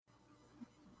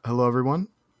Hello, everyone.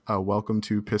 Welcome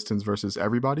to Pistons versus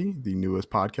Everybody, the newest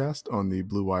podcast on the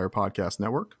Blue Wire Podcast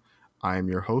Network. I am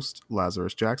your host,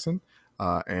 Lazarus Jackson,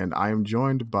 and I am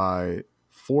joined by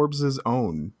Forbes'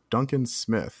 own Duncan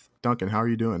Smith. Duncan, how are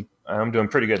you doing? I'm doing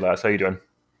pretty good, Laz. How you doing?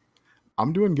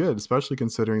 I'm doing good, especially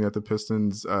considering that the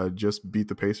Pistons just beat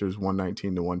the Pacers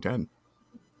 119 to 110.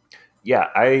 Yeah,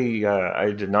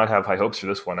 I did not have high hopes for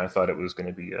this one. I thought it was going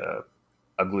to be a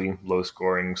ugly,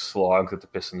 low-scoring slog that the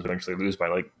Pistons eventually lose by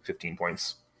like 15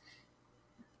 points.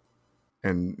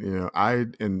 And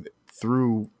and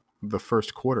through the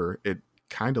first quarter, it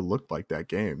kind of looked like that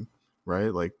game,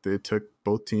 right? Like it took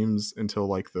both teams until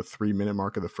like the 3-minute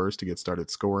mark of the first to get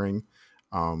started scoring.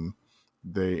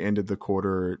 They ended the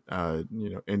quarter,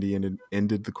 Indy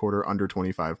ended the quarter under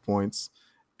 25 points,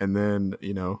 and then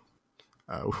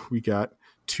we got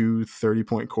two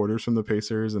 30-point quarters from the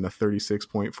Pacers and a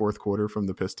 36-point fourth quarter from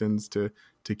the Pistons to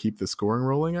keep the scoring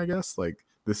rolling, I guess. Like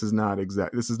this is not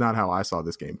how I saw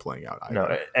this game playing out either.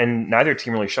 No, and neither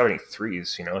team really shot any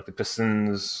threes. Like the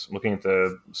Pistons, looking at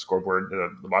the scoreboard,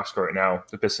 the box score right now,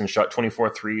 the Pistons shot 24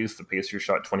 threes, the Pacers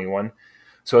shot 21.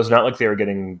 So it's not like they were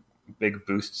getting big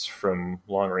boosts from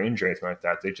long range or anything like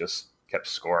that. They just kept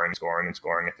scoring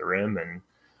at the rim and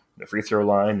the free throw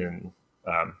line and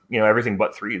everything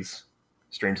but threes,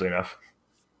 strangely enough.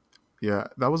 Yeah,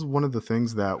 that was one of the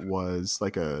things that was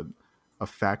like a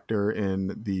factor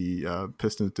in the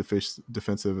Pistons'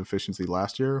 defensive efficiency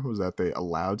last year, was that they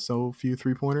allowed so few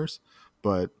 3-pointers.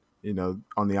 But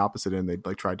on the opposite end, they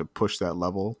like tried to push that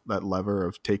lever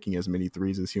of taking as many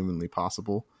threes as humanly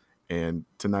possible. And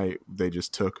tonight they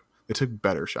took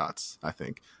better shots. I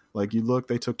think, like,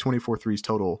 they took 24 threes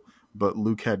total, but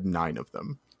Luke had 9 of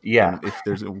them. Yeah. And if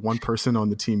there's one person on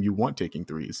the team you want taking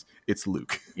threes, it's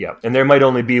Luke. Yeah, and there might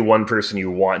only be one person you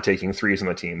want taking threes on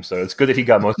the team, so it's good that he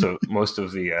got most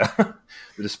of the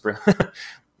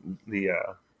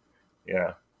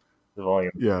the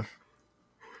volume.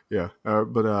 Yeah.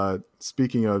 But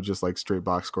speaking of just like straight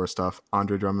box score stuff,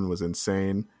 Andre Drummond was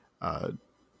insane.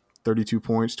 32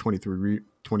 points, 23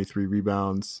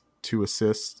 rebounds, 2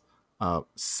 assists,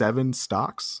 7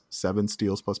 stocks, 7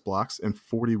 steals plus blocks in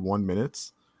 41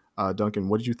 minutes. Duncan,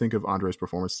 what did you think of Andre's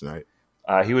performance tonight?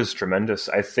 He was tremendous.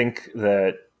 I think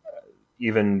that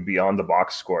even beyond the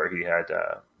box score, he had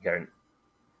a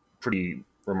pretty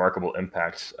remarkable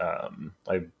impact.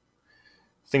 I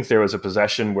think there was a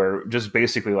possession where just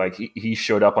basically like he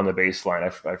showed up on the baseline.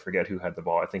 I forget who had the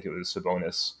ball. I think it was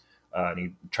Sabonis. And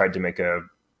he tried to make a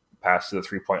pass to the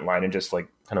 3-point line and just like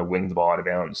kind of winged the ball out of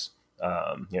bounds.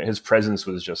 His presence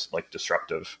was just like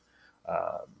disruptive.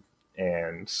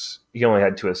 And he only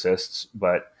had 2 assists,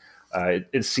 but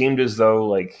it seemed as though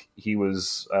like he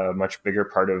was a much bigger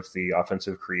part of the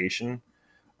offensive creation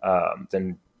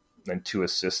than 2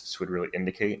 assists would really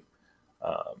indicate.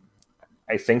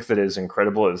 I think that as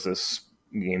incredible as this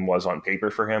game was on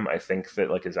paper for him, I think that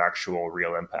like his actual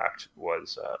real impact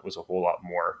was a whole lot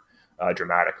more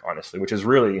dramatic, honestly, which is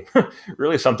really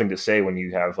really something to say when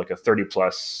you have like a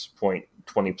 30+ point,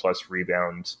 20+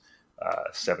 rebound,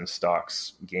 7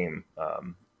 stocks game,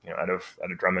 out of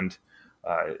Drummond.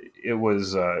 It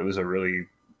was a really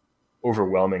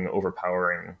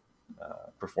overpowering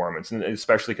performance, and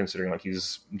especially considering like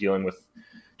he's dealing with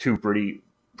 2 pretty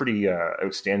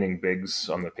outstanding bigs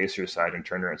on the Pacers side, in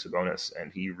Turner and Sabonis,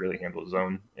 and he really handled his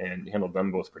own and handled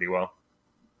them both pretty well.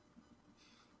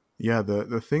 Yeah,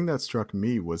 the thing that struck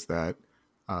me was that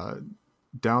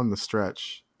down the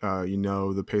stretch,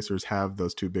 the Pacers have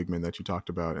those 2 big men that you talked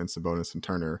about, and Sabonis and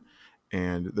Turner,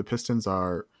 and the Pistons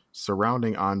are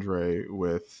surrounding Andre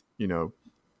with, a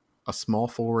small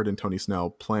forward and Tony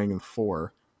Snell playing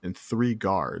 4 and 3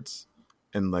 guards,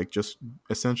 and like just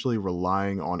essentially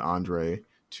relying on Andre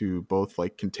to both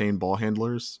like contain ball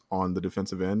handlers on the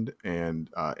defensive end and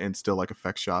still like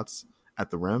affect shots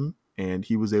at the rim. And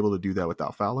he was able to do that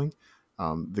without fouling.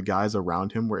 The guys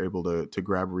around him were able to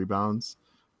grab rebounds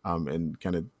and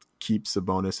kind of keep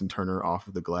Sabonis and Turner off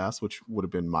of the glass, which would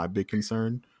have been my big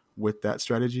concern with that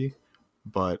strategy.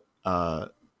 But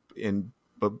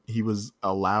he was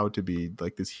allowed to be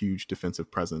like this huge defensive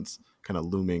presence kind of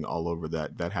looming all over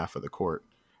that half of the court.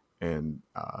 And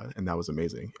that was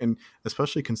amazing. And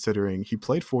especially considering he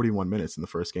played 41 minutes in the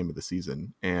first game of the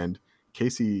season, and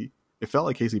it felt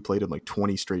like Casey played him like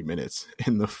 20 straight minutes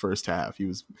in the first half. He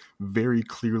was very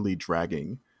clearly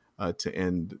dragging to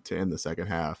end the second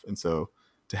half. And so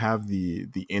to have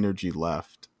the energy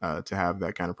left to have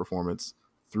that kind of performance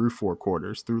through 4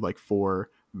 quarters, through like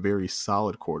 4 very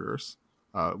solid quarters,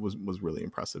 was really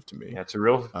impressive to me. Yeah, it's a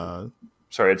real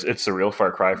it's a real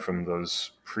far cry from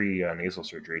those pre nasal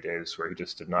surgery days where he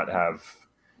just did not have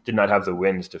the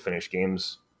wind to finish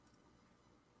games.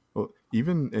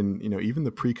 even in even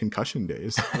the pre-concussion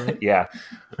days. Right? Yeah,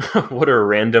 what a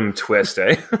random twist,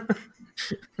 eh?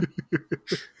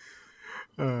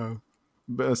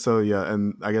 But so yeah,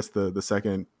 and I guess the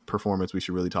second performance we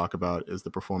should really talk about is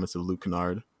the performance of Luke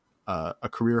Kennard, a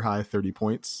career high 30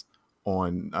 points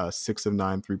on 6 of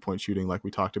 9 3-point shooting, like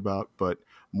we talked about. But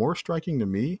more striking to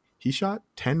me, he shot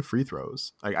 10 free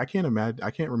throws. Like I can't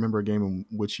remember a game in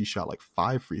which he shot like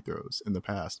 5 free throws in the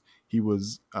past. He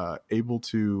was able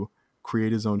to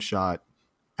create his own shot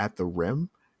at the rim,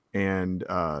 and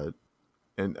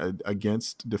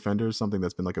against defenders, something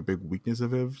that's been like a big weakness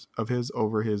of his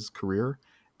over his career.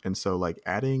 And so like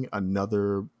adding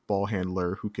another ball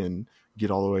handler who can get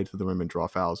all the way to the rim and draw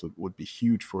fouls would be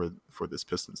huge for this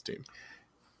Pistons team.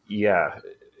 Yeah,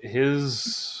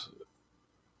 his,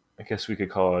 I guess we could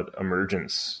call it,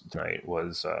 emergence tonight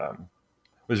was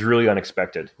really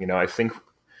unexpected. I think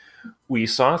we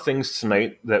saw things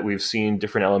tonight that we've seen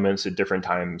different elements at different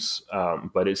times,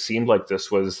 but it seemed like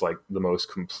this was like the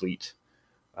most complete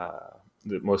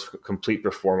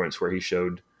performance, where he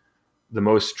showed the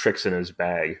most tricks in his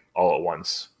bag all at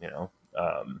once,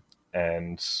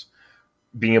 and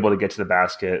being able to get to the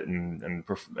basket and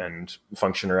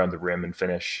function around the rim and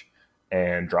finish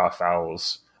and draw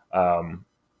fouls.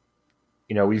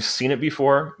 We've seen it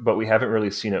before, but we haven't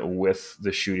really seen it with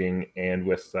the shooting and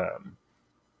with the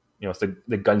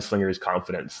gunslinger's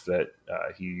confidence that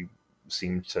he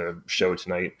seemed to show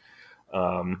tonight.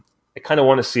 I kind of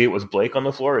want to see it with Blake on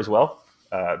the floor as well,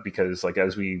 because like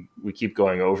as we keep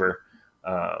going over,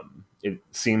 it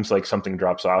seems like something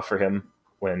drops off for him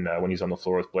when he's on the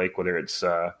floor with Blake, whether it's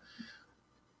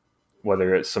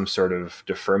some sort of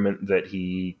deferment that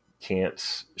he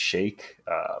can't shake,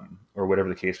 or whatever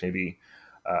the case may be.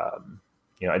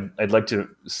 I'd like to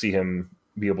see him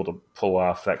be able to pull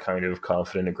off that kind of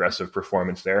confident, aggressive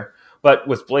performance there. But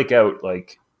with Blake out,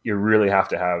 like, you really have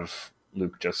to have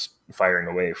Luke just firing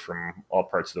away from all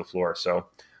parts of the floor. So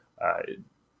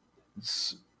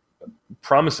it's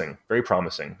promising, very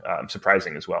promising,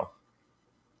 surprising as well.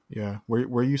 Yeah.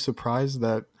 Were you surprised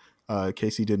that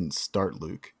Casey didn't start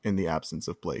Luke in the absence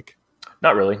of Blake?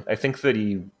 Not really. I think that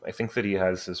he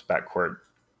has his backcourt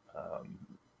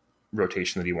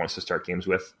rotation that he wants to start games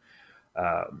with.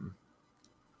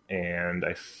 And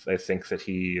I think that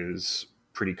he is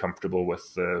pretty comfortable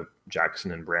with the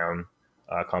Jackson and Brown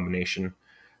combination.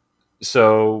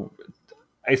 So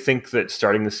I think that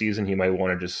starting the season, he might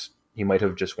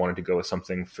have just wanted to go with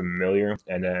something familiar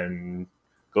and then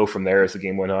go from there as the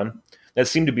game went on. That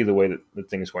seemed to be the way that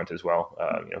things went as well.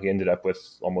 He ended up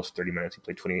with almost 30 minutes. He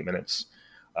played 28 minutes.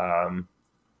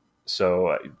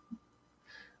 So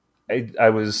I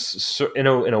was, in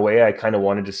a way, I kind of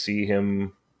wanted to see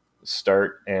him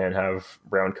start and have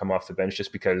Brown come off the bench,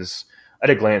 just because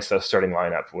at a glance the starting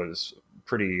lineup was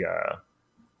pretty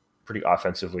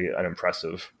offensively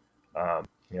unimpressive.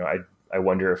 I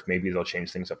wonder if maybe they'll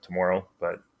change things up tomorrow,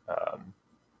 but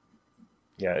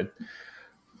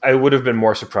I would have been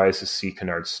more surprised to see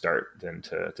Kennard start than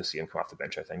to see him come off the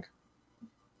bench, I think.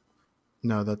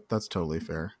 No, that's totally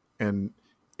fair. And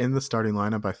in the starting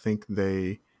lineup, I think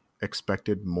they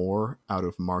expected more out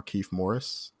of Markieff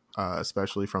Morris,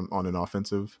 especially from on an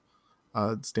offensive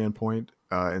standpoint.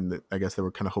 And I guess they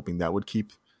were kind of hoping that would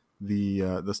keep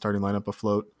the starting lineup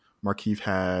afloat. Markieff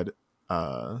had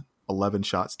 11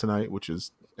 shots tonight, which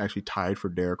is actually tied for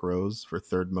Derrick Rose for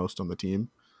third most on the team.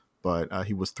 But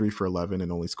he was 3 for 11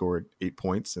 and only scored 8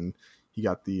 points. And he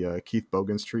got the Keith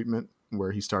Bogans treatment,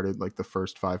 where he started like the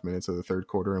first 5 minutes of the third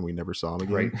quarter and we never saw him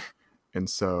again. Right. And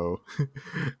so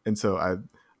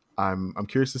I'm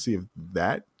curious to see if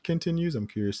that continues. I'm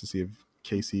curious to see if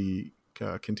Casey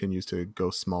continues to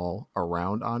go small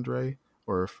around Andre,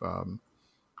 or if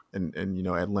and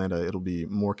Atlanta, it'll be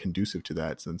more conducive to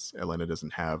that, since Atlanta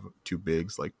doesn't have two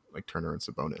bigs like Turner and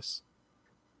Sabonis.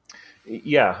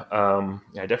 Yeah,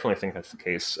 I definitely think that's the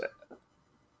case.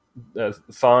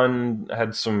 Thon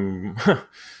had some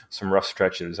rough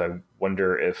stretches. I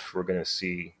wonder if we're going to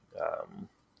see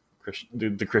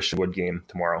the Christian Wood game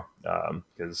tomorrow,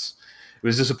 because it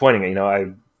was disappointing.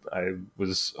 I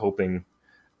was hoping,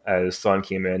 as Thon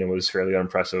came in and was fairly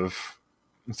unimpressive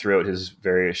throughout his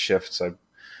various shifts.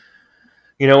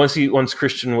 Once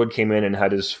Christian Wood came in and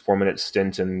had his 4-minute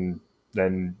stint, and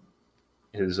then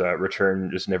his return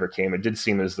just never came. It did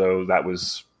seem as though that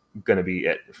was going to be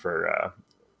it for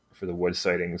the Wood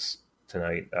sightings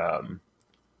tonight.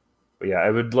 But yeah, I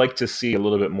would like to see a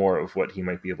little bit more of what he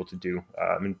might be able to do.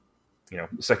 The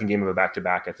second game of a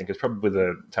back-to-back, I think, is probably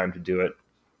the time to do it.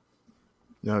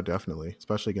 No, definitely,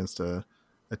 especially against a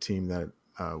team that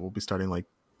will be starting like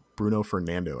Bruno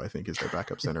Fernando, I think, is their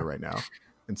backup center right now.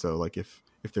 And so, like, if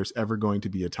if there's ever going to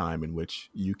be a time in which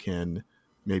you can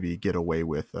maybe get away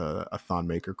with a Thon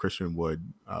Maker, Christian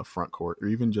Wood front court, or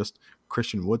even just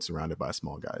Christian Wood surrounded by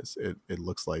small guys, it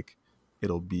looks like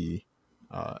it'll be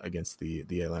against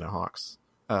the Atlanta Hawks.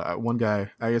 One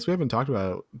guy I guess we haven't talked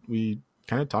about, we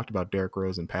kind of talked about Derrick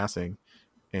Rose in passing,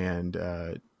 and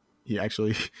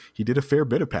he did a fair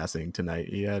bit of passing tonight.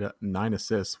 He had 9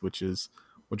 assists, which was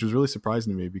really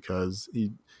surprising to me because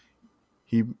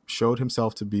he showed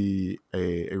himself to be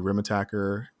a rim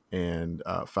attacker and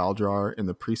foul drawer in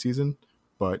the preseason,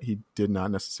 but he did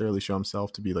not necessarily show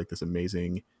himself to be like this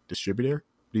amazing distributor.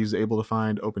 But he was able to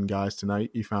find open guys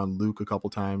tonight. He found Luke a couple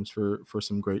times for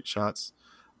some great shots.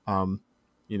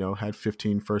 Had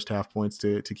 15 first half points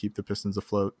to keep the Pistons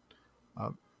afloat.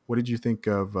 What did you think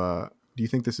of? Do you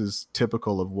think this is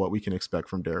typical of what we can expect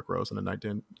from Derrick Rose on a night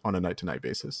to night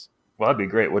basis? Well, that'd be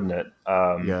great, wouldn't it?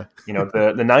 Yeah.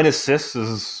 The 9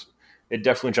 assists it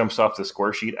definitely jumps off the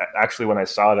score sheet. Actually, when I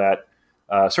saw that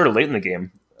sort of late in the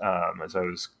game, as I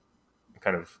was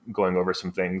kind of going over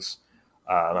some things,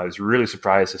 I was really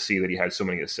surprised to see that he had so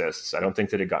many assists. I don't think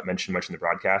that it got mentioned much in the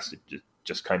broadcast. It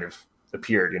just kind of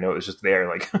appeared, it was just there,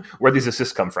 like where'd these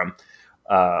assists come from?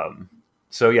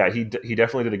 So yeah, he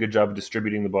definitely did a good job of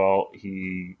distributing the ball.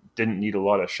 He didn't need a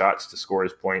lot of shots to score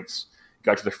his points.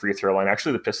 Got to the free throw line.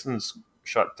 Actually, the Pistons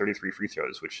shot 33 free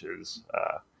throws, which is,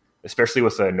 especially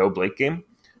with a no Blake game,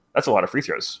 that's a lot of free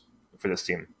throws for this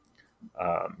team.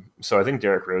 So I think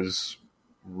Derrick Rose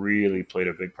really played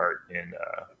a big part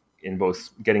in both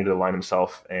getting to the line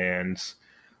himself and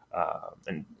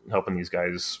helping these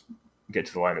guys get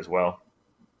to the line as well.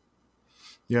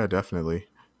 Yeah, definitely.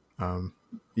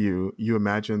 You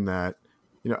imagine that,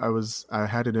 I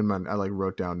had it in I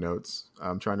wrote down notes.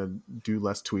 I'm trying to do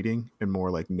less tweeting and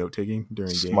more like note taking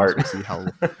during Smart. games.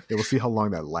 We'll see how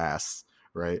long that lasts.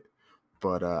 Right.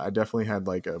 But I definitely had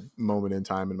like a moment in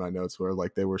time in my notes where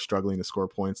like they were struggling to score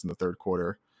points in the third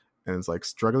quarter, and it's like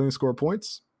struggling to score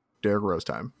points, Derrick Rose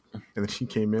time. And then he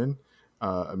came in,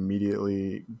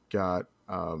 immediately got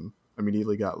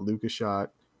Luka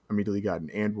shot, immediately got an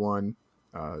and one,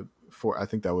 I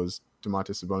think that was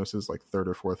Domantas Sabonis's like third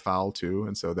or fourth foul too,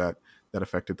 and so that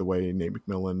affected the way Nate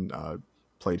McMillan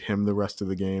played him the rest of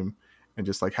the game. And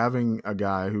just like having a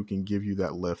guy who can give you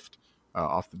that lift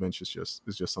off the bench is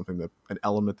just something that an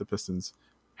element the Pistons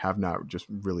have not just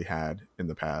really had in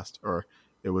the past. Or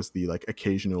it was the like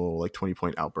occasional like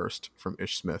 20-point outburst from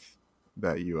Ish Smith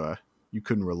that you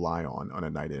couldn't rely on a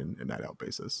night in and night out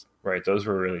basis. Right, those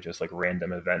were really just like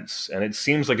random events, and it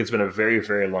seems like it's been a very,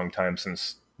 very long time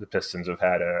since the Pistons have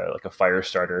had a fire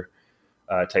starter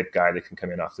type guy that can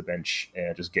come in off the bench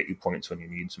and just get you points when you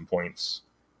need some points.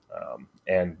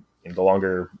 And the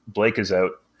longer Blake is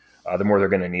out, the more they're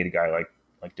going to need a guy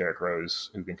like Derrick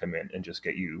Rose who can come in and just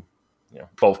get you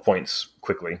 12 points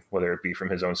quickly, whether it be from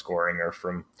his own scoring or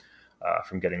from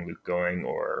getting Luke going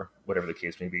or whatever the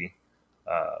case may be.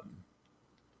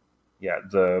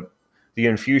 The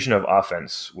infusion of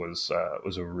offense was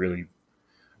a really,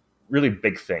 really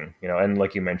big thing, and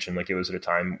like you mentioned, like it was at a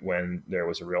time when there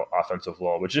was a real offensive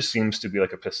lull, which just seems to be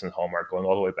like a Pistons hallmark going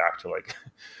all the way back to like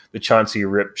the Chauncey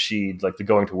Rip Sheed, like the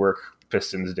going to work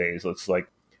Pistons days. It's like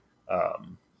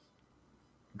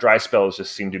dry spells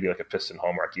just seem to be like a Piston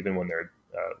hallmark, even when they're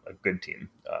a good team.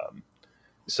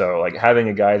 So like having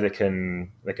a guy that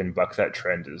can buck that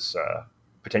trend is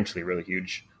potentially really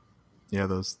huge. Yeah,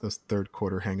 those third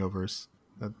quarter hangovers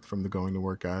from the going to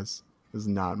work guys is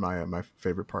not my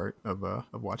favorite part of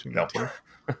watching that team.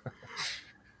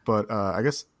 But I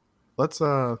guess let's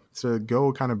to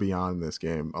go kind of beyond this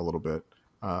game a little bit.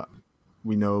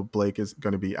 We know Blake is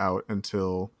going to be out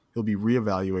until he'll be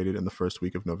reevaluated in the first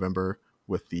week of November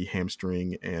with the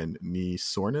hamstring and knee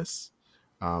soreness.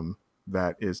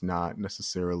 That is not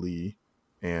necessarily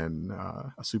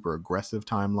a super aggressive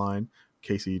timeline.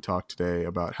 Casey talked today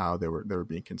about how they were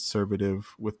being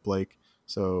conservative with Blake.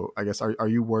 So I guess are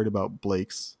you worried about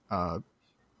Blake's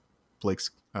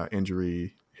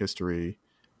injury history,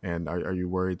 and are you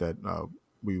worried that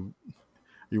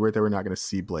we're not going to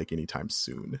see Blake anytime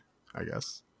soon? I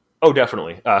guess. Oh,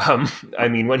 definitely. I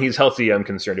mean, when he's healthy, I'm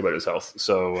concerned about his health.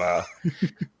 So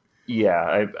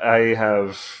yeah, I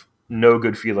have no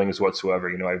good feelings whatsoever.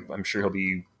 I'm sure he'll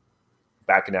be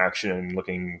back in action and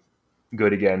looking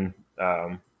good again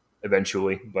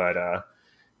eventually, but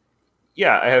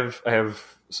yeah, I have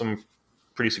some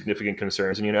pretty significant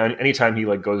concerns, and anytime he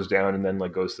like goes down and then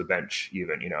like goes to the bench,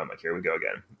 even I'm like, here we go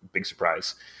again, big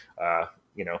surprise,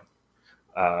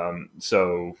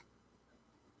 so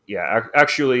yeah,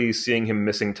 actually seeing him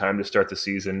missing time to start the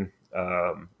season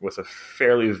with a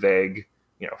fairly vague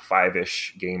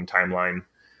 5-ish game timeline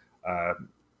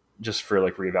just for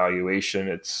like reevaluation,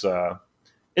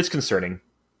 it's concerning.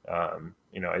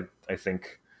 I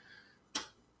think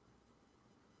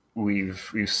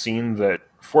we've seen that.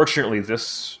 Fortunately,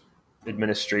 this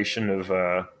administration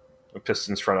of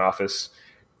Pistons front office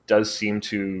does seem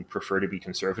to prefer to be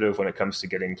conservative when it comes to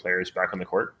getting players back on the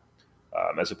court,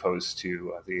 as opposed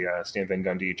to the Stan Van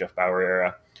Gundy, Jeff Bauer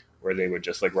era, where they would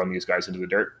just like run these guys into the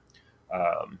dirt.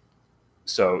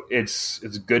 So it's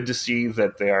good to see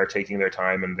that they are taking their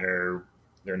time and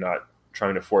they're not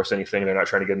trying to force anything. They're not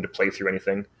trying to get them to play through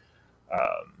anything.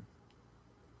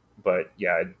 But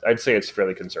yeah, I'd say it's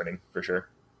fairly concerning for sure.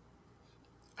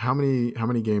 How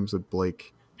many games would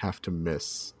Blake have to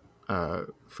miss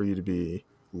for you to be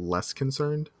less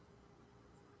concerned?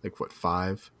 Like what,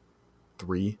 5,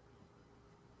 3?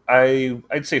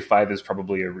 I'd say 5 is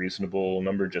probably a reasonable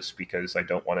number, just because I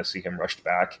don't want to see him rushed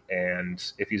back. And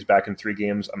if he's back in 3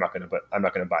 games, I'm not gonna buy it. I'm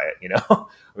gonna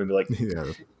be like,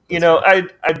 I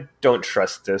don't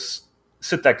trust this.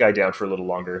 Sit that guy down for a little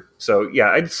longer. So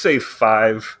yeah, I'd say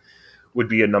 5 would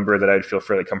be a number that I'd feel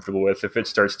fairly comfortable with. If it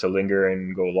starts to linger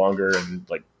and go longer and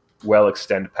like well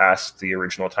extend past the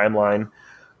original timeline,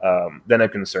 then I'm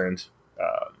concerned.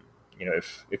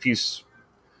 If he's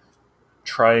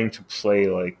trying to play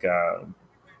like trying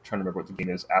to remember what the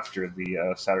game is after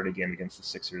the Saturday game against the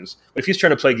Sixers, but if he's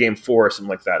trying to play game 4 or something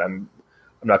like that, I'm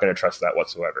not going to trust that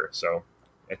whatsoever. So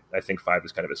I think 5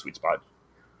 is kind of a sweet spot.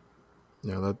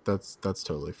 Yeah, that's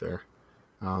totally fair.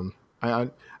 I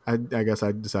guess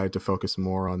I decided to focus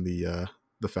more on the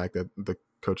fact that the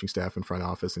coaching staff and front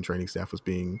office and training staff was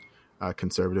being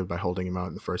conservative by holding him out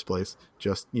in the first place.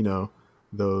 Just,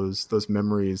 those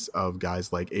memories of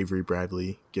guys like Avery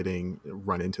Bradley getting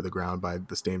run into the ground by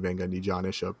the Stan Van Gundy, John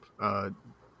Ishop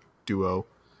duo.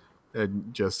 It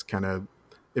just kind of,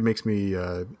 it makes me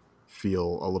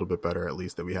feel a little bit better, at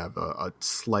least, that we have a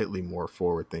slightly more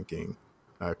forward-thinking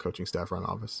coaching staff front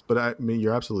office. But I mean,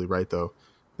 you're absolutely right, though,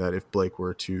 that if Blake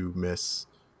were to miss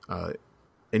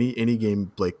any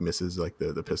game Blake misses, like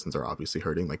the Pistons are obviously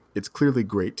hurting. Like, it's clearly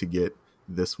great to get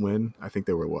this win. I think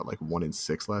they were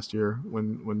 1-6 last year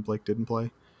when Blake didn't play.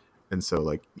 And so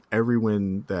like every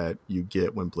win that you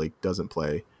get when Blake doesn't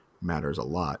play matters a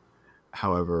lot.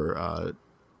 However,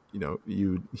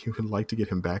 you would like to get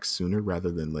him back sooner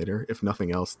rather than later, if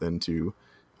nothing else than to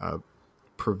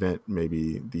prevent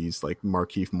maybe these like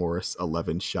Markieff Morris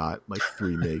 11-shot like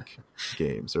 3-make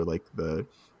games, or like the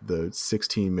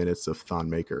 16 minutes of Thon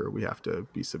Maker we have to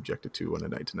be subjected to on a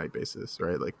night-to-night basis,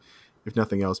 right? Like, if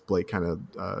nothing else, Blake kind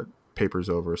of papers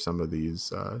over some of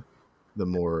these the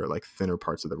more like thinner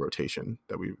parts of the rotation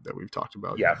that we've talked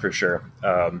about. Yeah, for sure.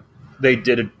 They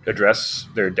did address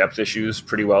their depth issues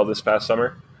pretty well this past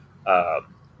summer,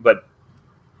 but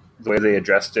the way they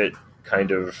addressed it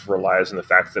kind of relies on the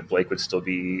fact that Blake would still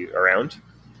be around.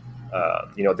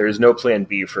 There's no plan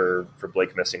B for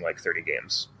Blake missing like 30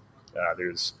 games.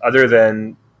 There's, other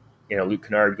than Luke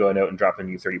Kennard going out and dropping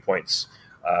you 30 points.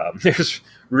 There's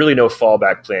really no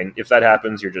fallback plan. If that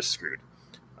happens, you're just screwed.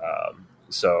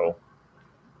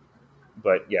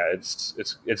 But yeah, it's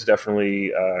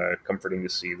definitely comforting to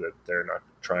see that they're not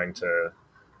trying to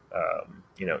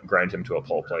grind him to a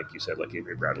pulp, like you said, like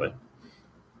Avery Bradley.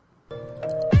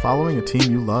 Following a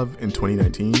team you love in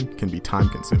 2019 can be time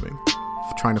consuming.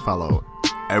 Trying to follow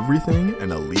everything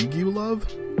in a league you love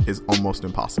is almost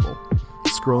impossible.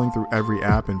 Scrolling through every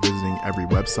app and visiting every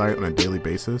website on a daily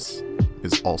basis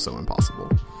is also impossible.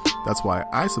 That's why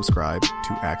I subscribe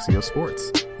to Axios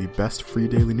Sports, the best free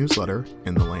daily newsletter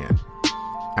in the land.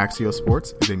 Axios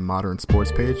Sports is a modern sports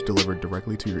page delivered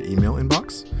directly to your email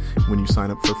inbox. When you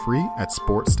sign up for free at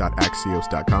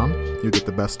sports.axios.com, you'll get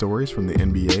the best stories from the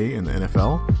NBA and the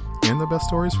NFL, and the best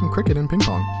stories from cricket and ping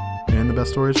pong, and the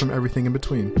best stories from everything in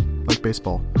between, like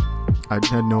baseball. I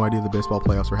had no idea the baseball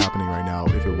playoffs were happening right now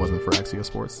if it wasn't for Axios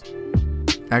Sports.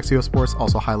 Axios Sports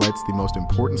also highlights the most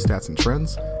important stats and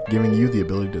trends, giving you the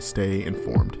ability to stay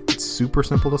informed. It's super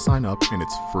simple to sign up, and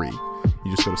it's free.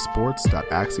 You just go to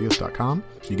sports.axios.com,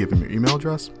 you give them your email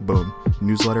address, boom,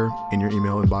 newsletter in your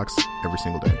email inbox every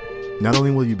single day. Not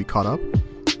only will you be caught up,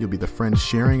 you'll be the friend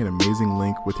sharing an amazing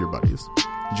link with your buddies.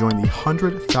 Join the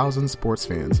 100,000 sports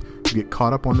fans who get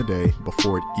caught up on the day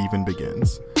before it even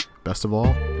begins. Best of all,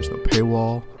 there's no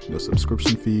paywall, no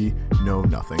subscription fee, no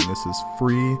nothing. This is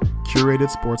free,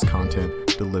 curated sports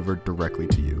content delivered directly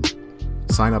to you.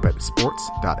 Sign up at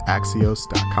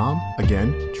sports.axios.com.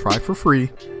 Again, try for free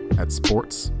at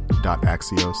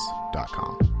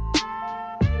sports.axios.com.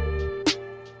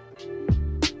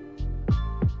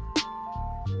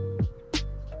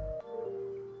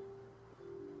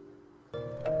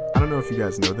 I don't know if you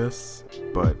guys know this,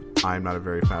 but I'm not a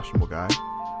very fashionable guy.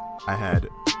 I had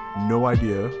no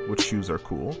idea which shoes are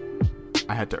cool.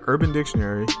 I had to Urban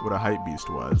Dictionary what a hype beast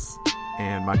was,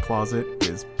 and my closet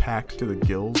is packed to the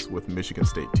gills with Michigan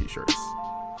State t-shirts.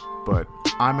 But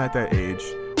I'm at that age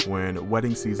when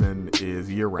wedding season is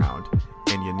year-round,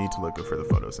 and you need to look good for the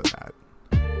photos in that.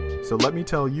 So let me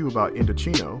tell you about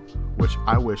Indochino, which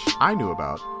I wish I knew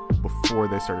about before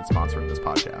they started sponsoring this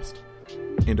podcast.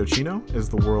 Indochino is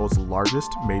the world's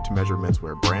largest made-to-measure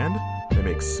menswear brand. They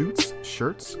make suits,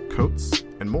 shirts, coats,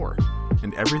 and more.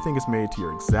 And everything is made to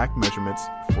your exact measurements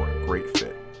for a great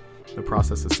fit. The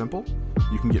process is simple.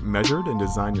 You can get measured and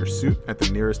design your suit at the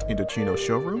nearest Indochino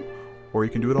showroom, or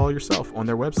you can do it all yourself on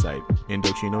their website,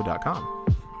 Indochino.com.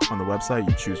 On the website,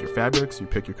 you choose your fabrics, you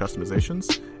pick your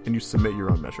customizations, and you submit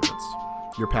your own measurements.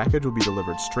 Your package will be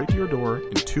delivered straight to your door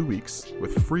in 2 weeks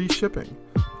with free shipping.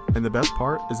 And the best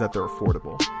part is that they're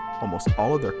affordable. Almost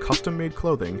all of their custom-made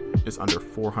clothing is under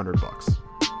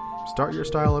 $400. Start your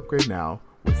style upgrade now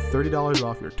with $30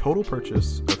 off your total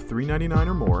purchase of $399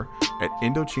 or more at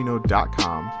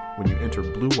Indochino.com when you enter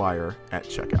Blue Wire at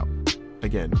checkout.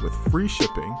 Again, with free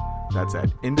shipping, that's at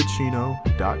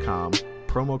Indochino.com,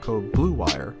 promo code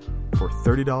BLUEWIRE for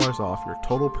 $30 off your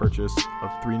total purchase of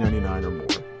 $399 or more.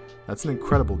 That's an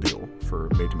incredible deal for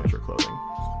made-to-measure clothing.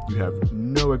 You have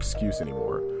no excuse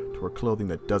anymore to wear clothing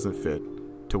that doesn't fit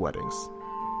to weddings.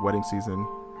 Wedding season,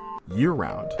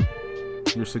 year-round.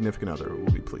 Your significant other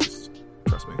will be pleased.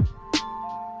 Trust me.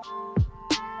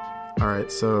 All right,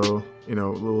 so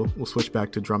we'll switch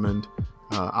back to Drummond.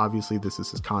 Obviously, this is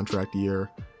his contract year.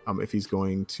 If he's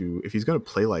going to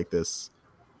play like this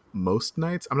most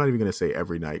nights, I'm not even going to say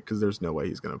every night, because there's no way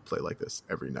he's going to play like this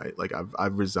every night. Like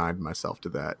I've resigned myself to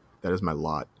that. That is my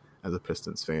lot as a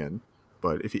Pistons fan.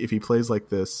 But if he plays like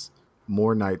this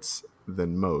more nights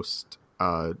than most,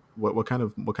 what kind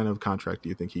of contract do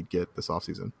you think he'd get this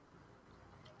offseason?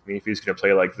 I mean, if he's going to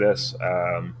play like this,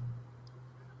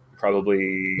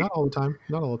 probably not all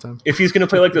the time. If he's going to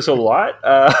play like this a lot,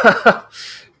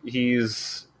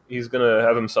 he's going to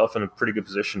have himself in a pretty good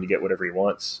position to get whatever he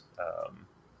wants.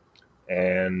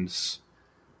 And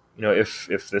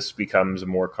if this becomes a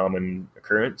more common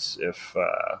occurrence, if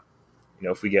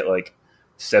we get like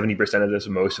 70% of this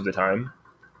most of the time,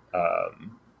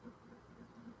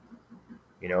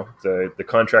 the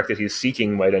contract that he's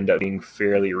seeking might end up being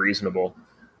fairly reasonable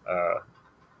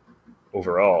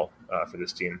overall for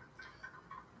this team.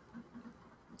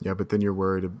 Yeah, but then you're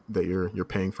worried that you're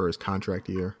paying for his contract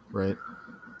year, right?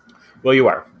 Well, you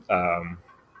are.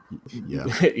 Yeah.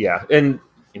 Yeah, and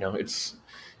it'd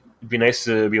be nice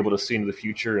to be able to see into the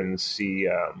future and see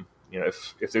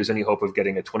if there's any hope of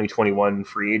getting a 2021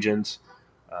 free agent,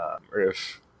 or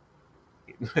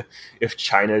if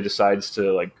China decides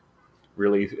to like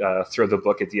really throw the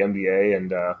book at the NBA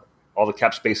and all the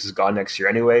cap space is gone next year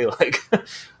anyway. Like,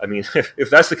 I mean, if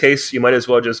that's the case, you might as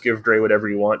well just give Dre whatever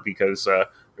you want, because there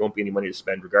won't be any money to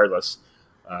spend regardless.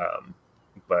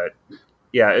 But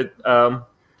yeah,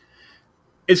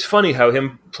 it's funny how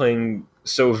him playing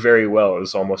so very well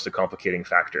is almost a complicating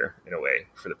factor in a way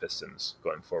for the Pistons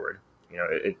going forward.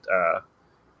 It's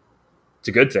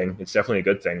a good thing. It's definitely a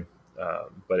good thing.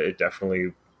 But it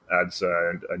definitely adds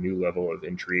a new level of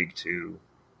intrigue to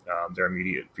their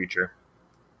immediate future.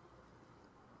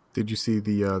 Did you see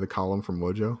the column from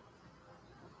Wojo?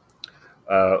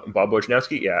 Bob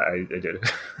Wojnarowski? Yeah, I did.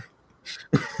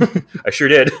 I sure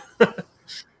did.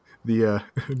 The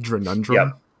Dranundrum?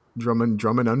 Yep.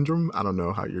 Drummondundrum? I don't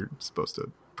know how you're supposed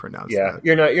to pronounce that.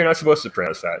 Yeah, you're not supposed to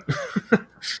pronounce that.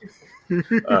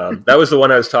 That was the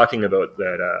one I was talking about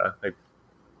that I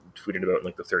tweeted about in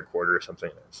like the third quarter or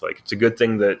something. It's like, it's a good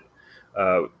thing that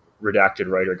Redacted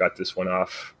Writer got this one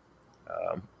off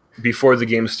before the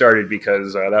game started,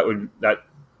 because that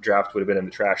draft would have been in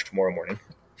the trash tomorrow morning.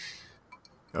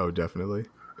 Oh, definitely.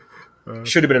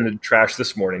 Should have been in the trash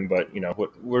this morning, but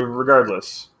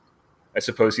regardless, I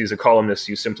suppose he's a columnist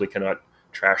you simply cannot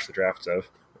trash the drafts of.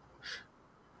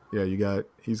 Yeah,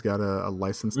 he's got a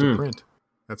license to print.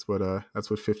 That's what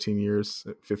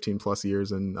 15 plus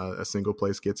years in a single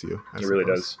place gets you. It really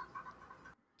does.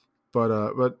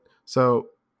 But so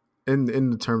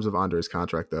in terms of Andre's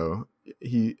contract, though,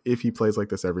 if he plays like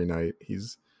this every night,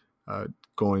 he's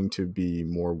going to be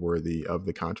more worthy of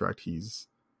the contract he's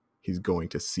going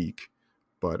to seek.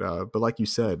 But like you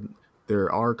said,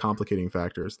 there are complicating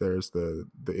factors. There's the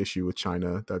issue with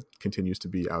China that continues to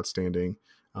be outstanding.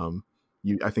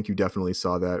 I think you definitely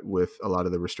saw that with a lot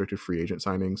of the restricted free agent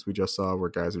signings we just saw, where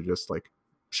guys are just like,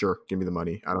 sure, give me the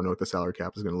money. I don't know what the salary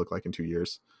cap is going to look like in 2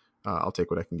 years. I'll take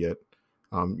what I can get.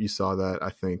 You saw that, I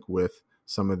think, with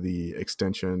some of the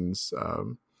extensions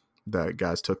that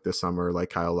guys took this summer, like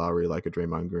Kyle Lowry, like a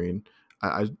Draymond Green.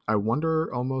 I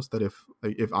wonder almost that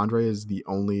if Andre is the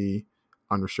only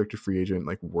unrestricted free agent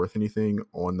like worth anything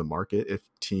on the market, if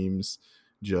teams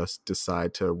just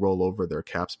decide to roll over their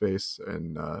cap space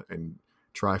and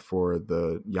try for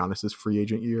the Giannis's free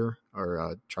agent year,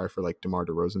 or try for like DeMar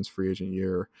DeRozan's free agent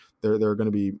year, there are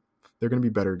going to be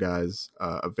better guys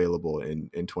available in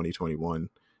 2021,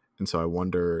 and so I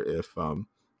wonder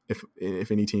if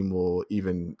any team will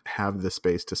even have the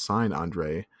space to sign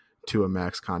Andre to a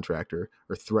max contract, or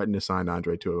threaten to sign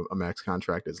Andre to a max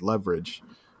contract as leverage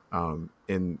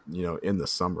in the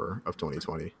summer of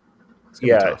 2020. It's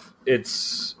gonna be tough.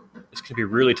 It's gonna be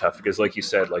really tough because, like you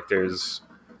said, like there's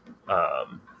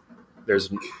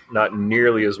not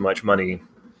nearly as much money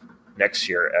next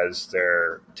year as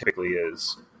there typically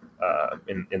is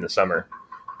in the summer.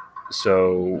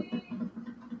 So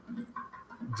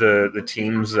the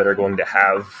teams that are going to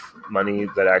have money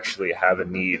that actually have a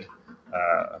need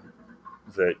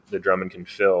that Drummond can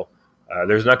fill,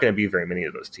 there's not going to be very many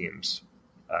of those teams.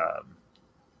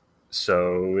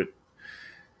 So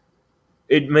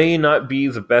it may not be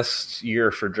the best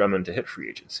year for Drummond to hit free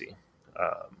agency.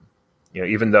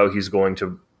 Even though he's going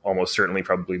to almost certainly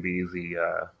probably be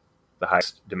the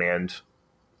highest demand,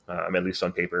 at least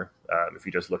on paper. If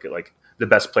you just look at like the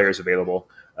best players available,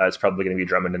 it's probably going to be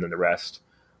Drummond and then the rest.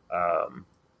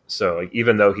 So like,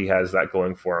 even though he has that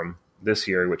going for him this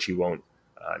year, which he won't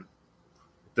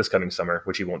this coming summer,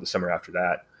 which he won't the summer after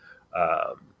that,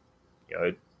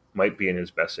 it might be in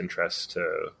his best interest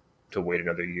to wait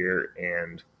another year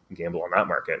and gamble on that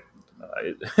market.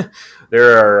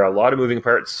 There are a lot of moving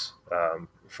parts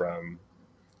from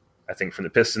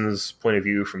the Pistons' point of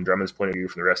view, from Drummond's point of view,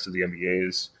 from the rest of the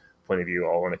NBA's point of view,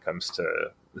 all when it comes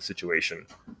to the situation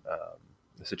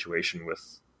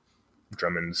with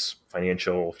Drummond's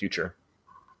financial future.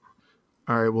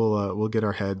 All right, we'll get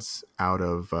our heads out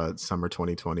of summer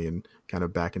 2020 and kind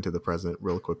of back into the present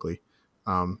real quickly.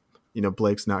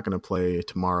 Blake's not going to play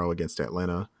tomorrow against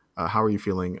Atlanta. How are you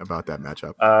feeling about that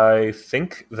matchup? I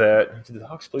think that did the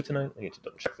Hawks play tonight? I need to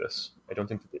double check this. I don't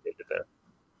think that they did that.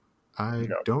 I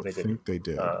don't think they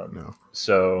did. No.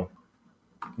 So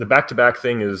the back-to-back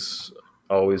thing is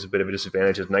always a bit of a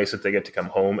disadvantage. It's nice that they get to come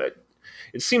home.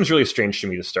 It seems really strange to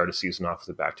me to start a season off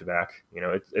with a back-to-back.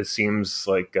 It seems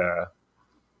like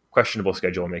questionable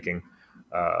schedule making.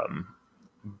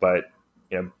 But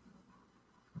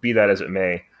be that as it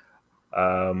may,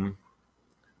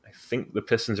 I think the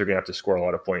Pistons are going to have to score a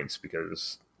lot of points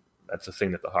because that's the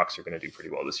thing that the Hawks are going to do pretty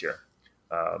well this year.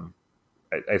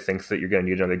 I think that you're going to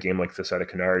need another game like this out of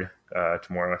Kennard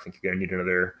tomorrow. I think you're going to need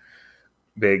another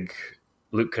big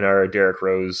Luke Kennard, Derrick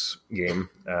Rose game,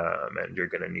 and you're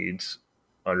going to need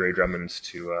Andre Drummond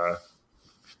to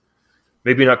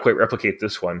maybe not quite replicate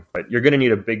this one, but you're going to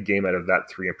need a big game out of that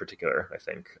three in particular, I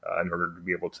think, in order to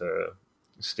be able to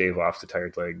stave off the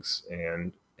tired legs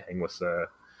and hang with a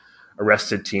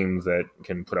rested team that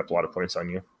can put up a lot of points on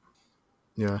you.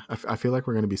 Yeah, I feel like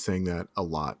we're going to be saying that a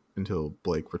lot until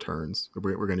Blake returns.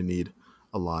 We're going to need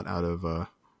a lot out of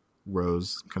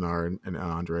Rose, Kennard, and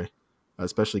Andre,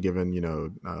 especially given,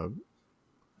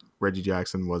 Reggie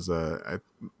Jackson was, I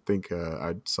think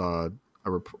I saw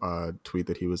a tweet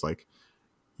that he was like,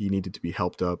 he needed to be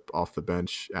helped up off the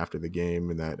bench after the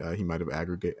game and that he might have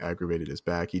aggravated his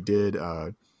back. He did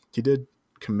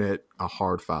commit a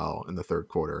hard foul in the third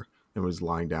quarter and was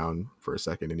lying down for a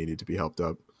second and needed to be helped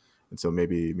up. And so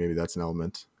maybe that's an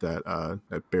element that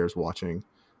bears watching.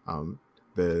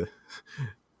 The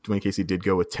Dwayne Casey did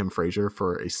go with Tim Frazier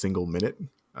for a single minute.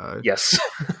 Yes.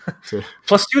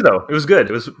 +2 though. It was good.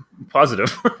 It was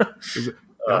positive.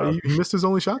 He missed his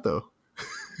only shot though.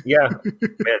 Yeah,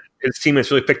 man, his teammates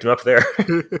really picked him up there.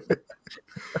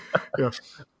 Yeah,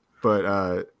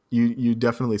 but you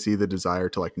definitely see the desire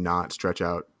to like not stretch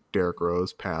out Derrick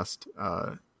Rose past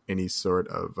any sort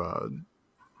of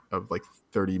like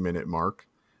 30-minute mark,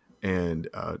 and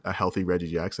a healthy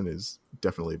Reggie Jackson is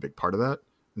definitely a big part of that.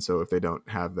 And so if they don't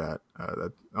have that,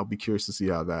 I'll be curious to see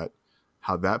how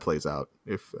that plays out.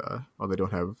 If they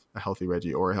don't have a healthy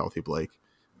Reggie or a healthy Blake,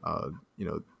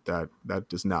 that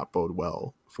does not bode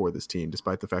well for this team,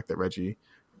 despite the fact that Reggie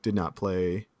did not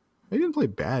play. He didn't play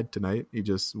bad tonight. He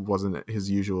just wasn't his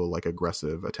usual like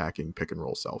aggressive attacking pick and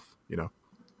roll self, Yeah.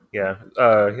 He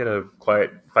had a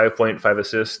quiet 5.5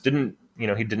 assists. He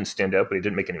didn't stand out, but he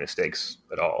didn't make any mistakes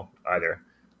at all either.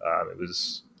 It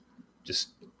was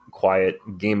just quiet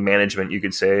game management, you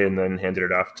could say, and then handed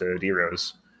it off to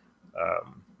D-Rose.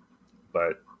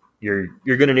 But you're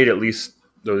going to need at least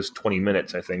those 20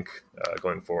 minutes, I think,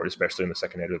 going forward, especially in the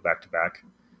second half of back-to-back.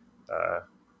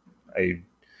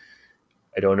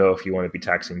 I don't know if you want to be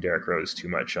taxing Derrick Rose too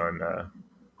much on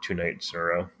 2 nights in a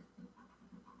row.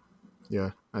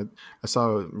 Yeah, I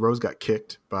saw Rose got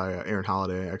kicked by Aaron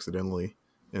Holiday accidentally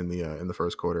in the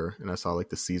first quarter, and I saw like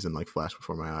the season like flash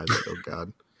before my eyes. Like, oh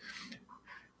god,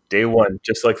 Day one,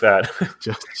 just like that.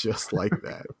 just like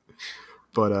that.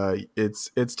 But it's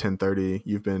 10:30.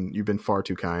 You've been far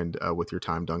too kind with your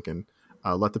time, Duncan.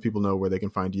 Let the people know where they can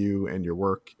find you and your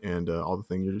work and all the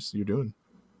things you're doing.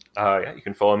 Yeah, you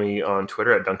can follow me on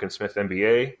Twitter at Duncan Smith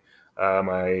NBA.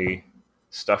 My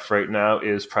stuff right now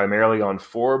is primarily on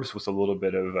Forbes with a little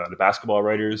bit of the basketball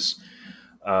writers.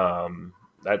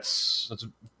 That's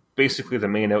basically the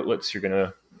main outlets you're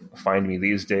gonna find me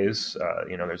these days.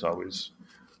 There's always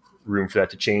room for that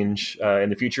to change in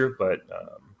the future, but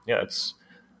yeah,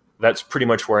 that's pretty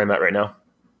much where I'm at right now.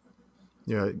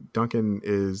 Yeah, Duncan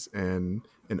is an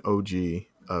OG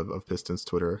of Pistons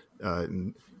Twitter,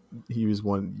 and he was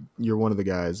one. You're one of the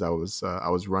guys I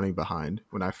was running behind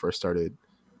when I first started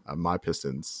my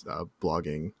Pistons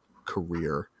blogging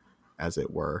career, as it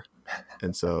were.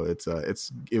 And so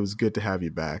it was good to have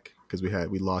you back because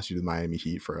we lost you to the Miami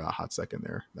Heat for a hot second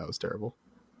there. That was terrible.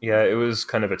 Yeah, it was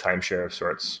kind of a timeshare of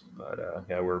sorts, but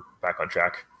yeah, we're back on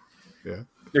track. Yeah,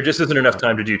 there just isn't enough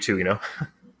time to do two,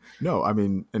 No, I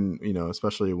mean, and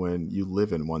especially when you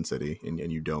live in one city and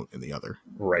you don't in the other.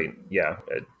 Right. Yeah,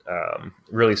 it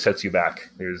really sets you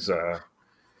back.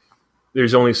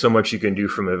 There's only so much you can do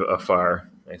from afar,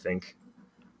 I think.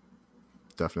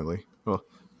 Definitely. Well,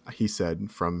 he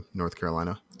said from North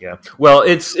Carolina. Yeah. Well,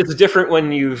 it's different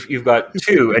when you've got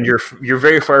two and you're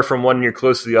very far from one and you're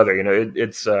close to the other.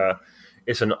 It's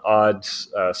an odd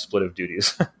split of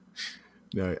duties.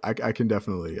 No, I can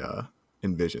definitely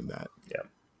envision that. Yeah.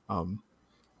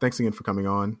 Thanks again for coming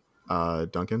on,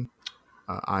 Duncan.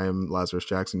 I am Lazarus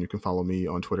Jackson. You can follow me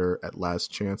on Twitter at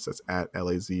LazChance. That's at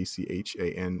LazChance.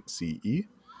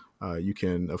 You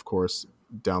can, of course,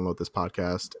 download this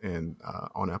podcast and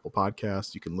on Apple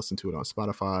Podcasts. You can listen to it on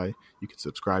Spotify. You can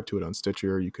subscribe to it on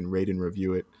Stitcher. You can rate and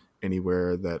review it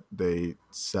anywhere that they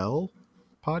sell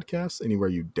podcasts. Anywhere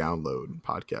you download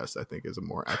podcasts, I think is a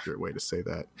more accurate way to say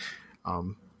that.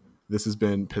 This has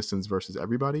been Pistons versus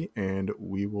Everybody, and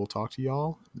we will talk to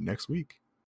y'all next week.